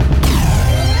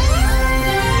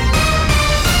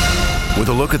With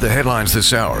a look at the headlines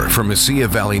this hour from Mesilla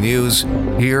Valley News,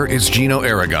 here is Gino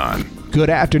Aragon.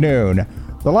 Good afternoon.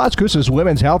 The Las Cruces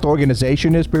Women's Health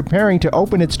Organization is preparing to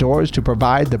open its doors to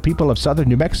provide the people of southern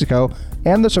New Mexico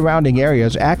and the surrounding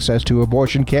areas access to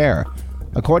abortion care.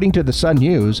 According to the Sun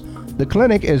News, the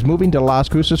clinic is moving to Las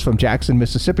Cruces from Jackson,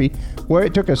 Mississippi, where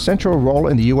it took a central role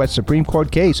in the U.S. Supreme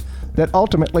Court case that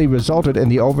ultimately resulted in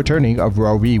the overturning of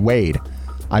Roe v. Wade.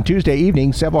 On Tuesday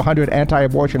evening, several hundred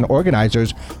anti-abortion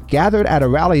organizers gathered at a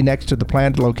rally next to the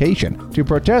planned location to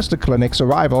protest the clinic's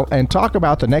arrival and talk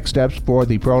about the next steps for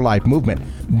the pro-life movement.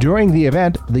 During the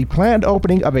event, the planned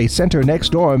opening of a center next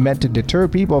door meant to deter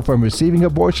people from receiving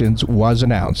abortions was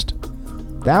announced.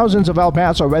 Thousands of El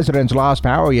Paso residents lost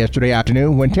power yesterday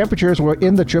afternoon when temperatures were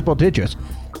in the triple digits.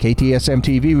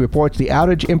 KTSM-TV reports the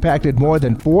outage impacted more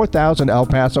than 4,000 El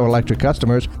Paso electric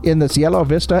customers in the Cielo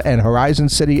Vista and Horizon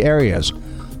City areas.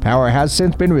 Power has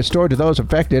since been restored to those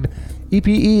affected.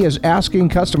 EPE is asking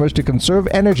customers to conserve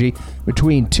energy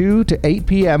between 2 to 8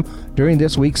 p.m. during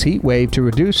this week's heat wave to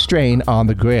reduce strain on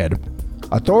the grid.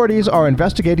 Authorities are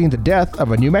investigating the death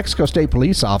of a New Mexico State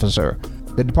police officer.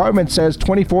 The department says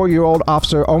 24-year-old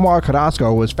Officer Omar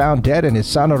Carrasco was found dead in his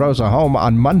Santa Rosa home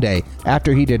on Monday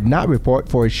after he did not report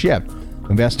for his shift.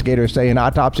 Investigators say an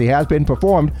autopsy has been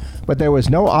performed, but there was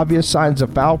no obvious signs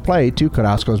of foul play to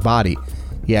Carrasco's body.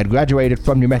 He had graduated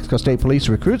from New Mexico State Police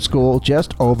Recruit School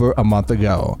just over a month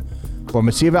ago. For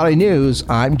Mesilla Valley News,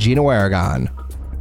 I'm Gino Aragon.